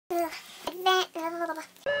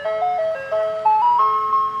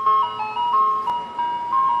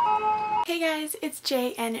Hey guys, it's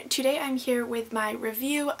Jay, and today I'm here with my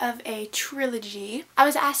review of a trilogy. I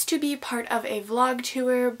was asked to be part of a vlog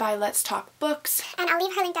tour by Let's Talk Books. And I'll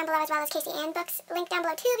leave her link down below, as well as Casey Ann Books link down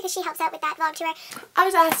below too, because she helps out with that vlog tour. I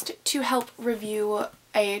was asked to help review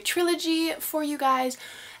a trilogy for you guys,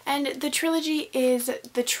 and the trilogy is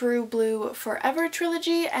the True Blue Forever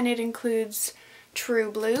trilogy, and it includes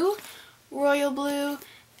True Blue, Royal Blue,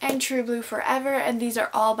 and True Blue Forever, and these are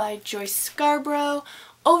all by Joyce Scarbrough.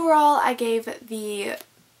 Overall, I gave the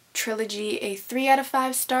trilogy a 3 out of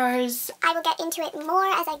 5 stars. I will get into it more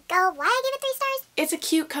as I go. Why I gave it 3 stars? It's a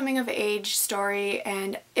cute coming-of-age story,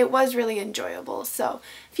 and it was really enjoyable. So,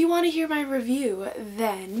 if you want to hear my review,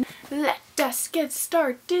 then let us get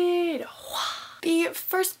started. The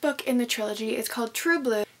first book in the trilogy is called True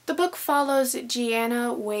Blue. The book follows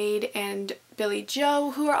Gianna, Wade, and Billy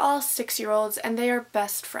Joe, who are all 6-year-olds, and they are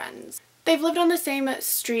best friends. They've lived on the same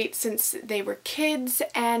street since they were kids,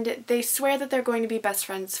 and they swear that they're going to be best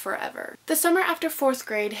friends forever. The summer after 4th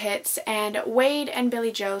grade hits, and Wade and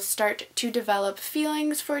Billy Joe start to develop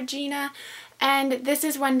feelings for Gina, and this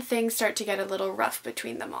is when things start to get a little rough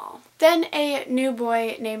between them all. Then a new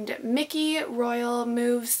boy named Mickey Royal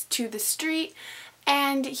moves to the street,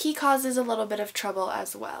 and he causes a little bit of trouble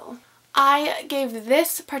as well. I gave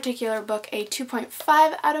this particular book a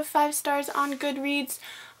 2.5 out of 5 stars on Goodreads.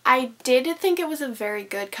 I did think it was a very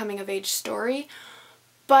good coming-of-age story,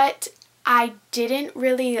 but I didn't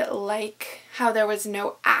really like how there was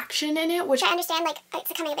no action in it, which I understand, like, it's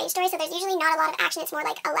a coming-of-age story, so there's usually not a lot of action. It's more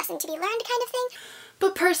like a lesson to be learned kind of thing.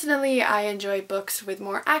 But personally, I enjoy books with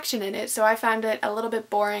more action in it, so I found it a little bit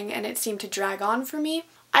boring and it seemed to drag on for me.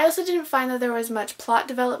 I also didn't find that there was much plot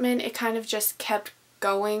development. It kind of just kept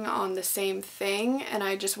going on the same thing, and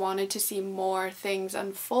I just wanted to see more things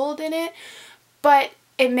unfold in it. But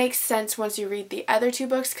it makes sense once you read the other 2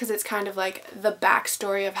 books, because it's kind of like the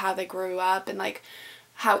backstory of how they grew up and like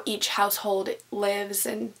how each household lives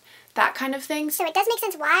and that kind of thing. So it does make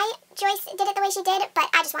sense why Joyce did it the way she did, but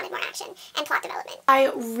I just wanted more action and plot development.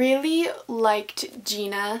 I really liked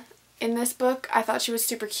Gina in this book. I thought she was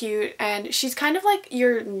super cute, and she's kind of like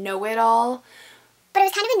your know-it-all. But it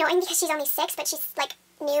was kind of annoying because she's only 6, but she's like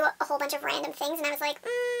knew a whole bunch of random things, and I was like,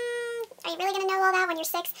 are you really going to know all that when you're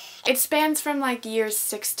 6? It spans from like years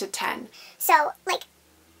 6 to 10. So, like,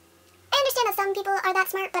 I understand that some people are that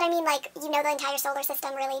smart, but I mean, like, you know the entire solar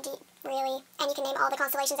system really deep, really, and you can name all the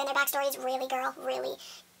constellations and their backstories, really, girl, really,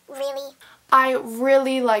 really. I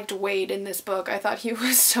really liked Wade in this book. I thought he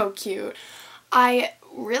was so cute. I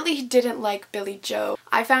really didn't like Billy Joe.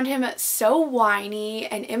 I found him so whiny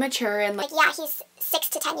and immature and like, yeah, he's 6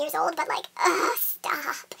 to 10 years old, but like, ugh,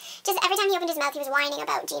 stop. Just every time he opened his mouth, he was whining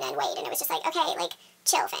about Gina and Wade, and it was just like, okay, like,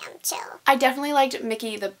 chill, fam, chill. I definitely liked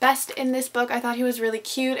Mickey the best in this book. I thought he was really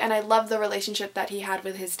cute, and I loved the relationship that he had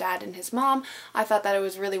with his dad and his mom. I thought that it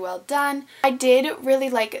was really well done. I did really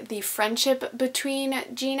like the friendship between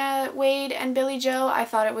Gina, Wade, and Billy Joe. I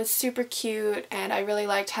thought it was super cute, and I really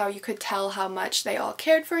liked how you could tell how much they all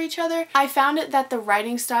cared for each other. I found that the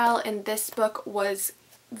writing style in this book was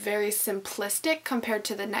very simplistic compared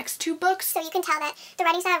to the next 2 books. So you can tell that the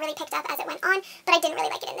writing style really picked up as it went on, but I didn't really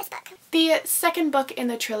like it in this book. The second book in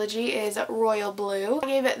the trilogy is Royal Blue. I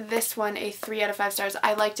gave this one a 3 out of 5 stars.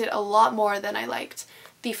 I liked it a lot more than I liked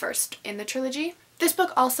the first in the trilogy. This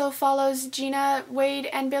book also follows Gina, Wade,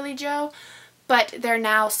 and Billy Joe, but they're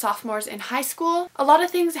now sophomores in high school. A lot of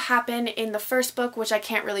things happen in the first book, which I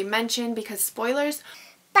can't really mention because spoilers.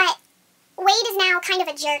 But Wade is now kind of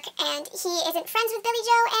a jerk, and he isn't friends with Billy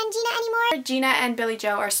Joe and Gina anymore. Gina and Billy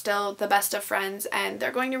Joe are still the best of friends, and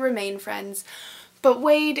they're going to remain friends. But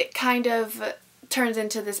Wade kind of turns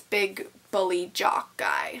into this big bully jock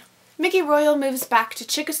guy. Mickey Royal moves back to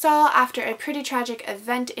Chickasaw after a pretty tragic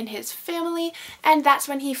event in his family, and that's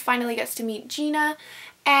when he finally gets to meet Gina,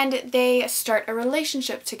 and they start a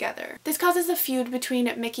relationship together. This causes a feud between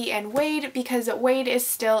Mickey and Wade because Wade is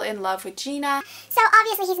still in love with Gina. So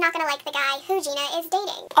obviously he's not going to like the guy who Gina is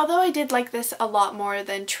dating. Although I did like this a lot more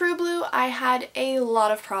than True Blue, I had a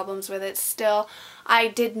lot of problems with it still. I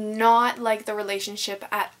did not like the relationship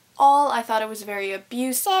at all. I thought it was very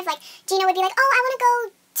abusive. Like, Gina would be like, oh, I want to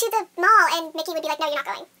go to the mall, and Mickey would be like, no, you're not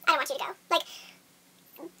going. I don't want you to go. Like,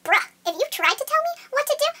 bruh, if you tried to tell me what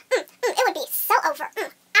to do, it would be so over. I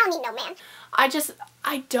don't need no man.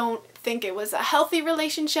 I don't think it was a healthy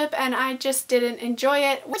relationship, and I just didn't enjoy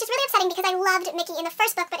it. Which is really upsetting because I loved Mickey in the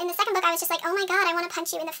first book, but in the second book I was just like, oh my god, I want to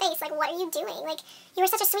punch you in the face. Like, what are you doing? Like, you were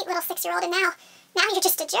such a sweet little 6-year-old, and now you're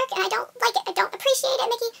just a jerk, and I don't like it. I don't appreciate it,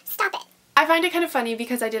 Mickey. Stop it. I find it kind of funny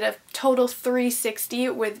because I did a total 360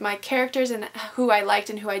 with my characters and who I liked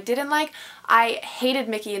and who I didn't like. I hated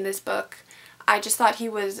Mickey in this book. I just thought he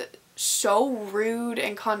was so rude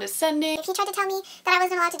and condescending. If he tried to tell me that I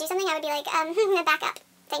wasn't allowed to do something, I would be like, back up.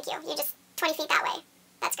 Thank you. You're just 20 feet that way.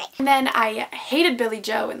 That's great. And then I hated Billy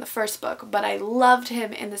Joe in the first book, but I loved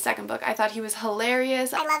him in the second book. I thought he was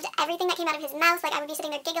hilarious. I loved everything that came out of his mouth. Like, I would be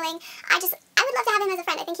sitting there giggling. I would love to have him as a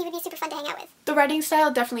friend. I think he would be super fun to hang out with. The writing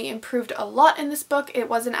style definitely improved a lot in this book. It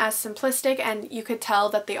wasn't as simplistic, and you could tell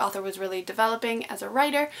that the author was really developing as a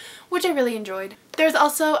writer, which I really enjoyed. There's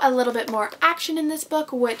also a little bit more action in this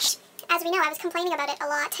book, which, as we know, I was complaining about it a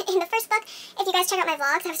lot in the first book. If you guys check out my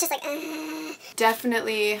vlogs, I was just like, ugh.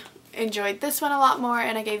 Definitely enjoyed this one a lot more,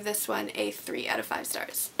 and I gave this one a 3 out of 5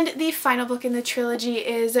 stars. And the final book in the trilogy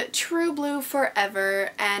is True Blue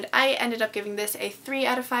Forever, and I ended up giving this a 3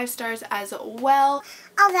 out of 5 stars as well.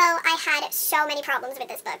 Although I had so many problems with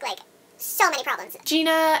this book, like, so many problems.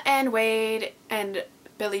 Gina and Wade and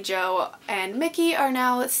Billy Joe and Mickey are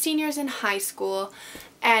now seniors in high school,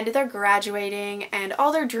 and they're graduating and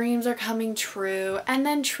all their dreams are coming true, and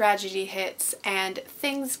then tragedy hits and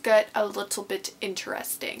things get a little bit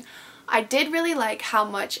interesting. I did really like how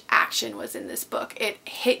much action was in this book. It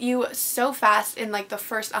hit you so fast in like the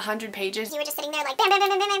first 100 pages. You were just sitting there like bam, bam, bam,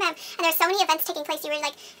 bam, bam, bam, and there's so many events taking place, you were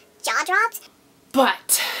like jaw dropped.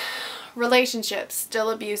 But relationships,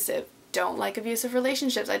 still abusive. Don't like abusive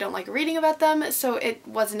relationships. I don't like reading about them, so it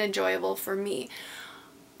wasn't enjoyable for me.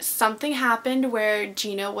 Something happened where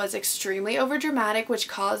Gina was extremely overdramatic, which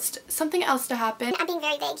caused something else to happen. I'm being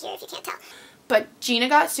very vague here if you can't tell. But Gina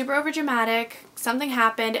got super overdramatic, something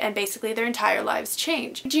happened, and basically their entire lives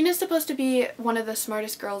changed. Gina's supposed to be one of the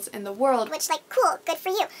smartest girls in the world. Which, like, cool, good for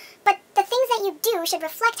you. But the things that you do should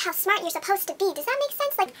reflect how smart you're supposed to be. Does that make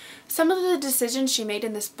sense? Like, some of the decisions she made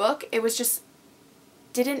in this book, it was just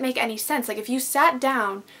didn't make any sense. Like, if you sat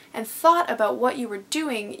down and thought about what you were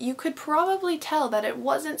doing, you could probably tell that it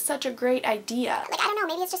wasn't such a great idea. Like, I don't know,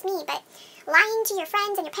 maybe it's just me, but lying to your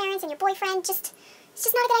friends and your parents and your boyfriend, it's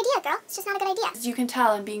just not a good idea, girl. It's just not a good idea. As you can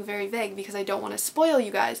tell, I'm being very vague because I don't want to spoil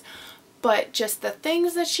you guys, but just the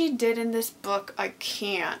things that she did in this book, I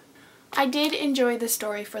can't. I did enjoy the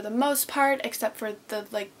story for the most part, except for the,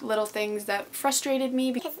 like, little things that frustrated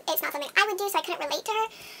me. Because it's not something I would do, so I couldn't relate to her.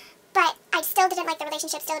 But I still didn't like the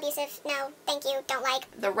relationship, still abusive, no, thank you, don't like.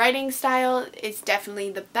 The writing style is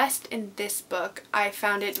definitely the best in this book. I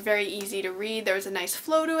found it very easy to read, there was a nice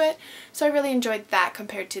flow to it, so I really enjoyed that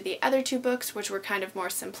compared to the other two books, which were kind of more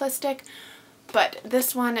simplistic. But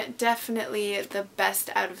this one, definitely the best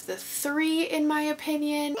out of the 3 in my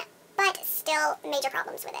opinion. But still major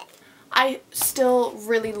problems with it. I still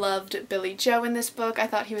really loved Billy Joe in this book. I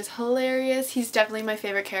thought he was hilarious. He's definitely my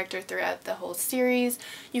favorite character throughout the whole series.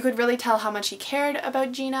 You could really tell how much he cared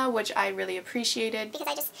about Gina, which I really appreciated.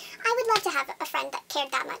 Because I would love to have a friend that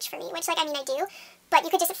cared that much for me, which, like, I mean, I do, but you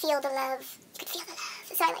could just feel the love. You could feel the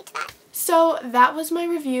love, so I liked that. So that was my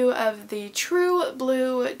review of the True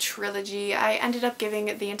Blue trilogy. I ended up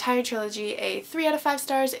giving the entire trilogy a 3 out of 5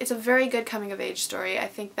 stars. It's a very good coming-of-age story. I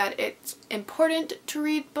think that it's important to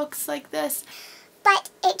read books like this. But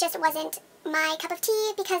it just wasn't my cup of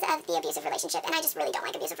tea because of the abusive relationship, and I just really don't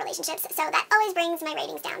like abusive relationships, so that always brings my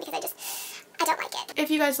ratings down because I don't like it.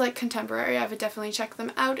 If you guys like contemporary, I would definitely check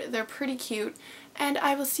them out. They're pretty cute, and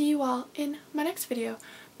I will see you all in my next video.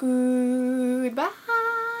 Goodbye!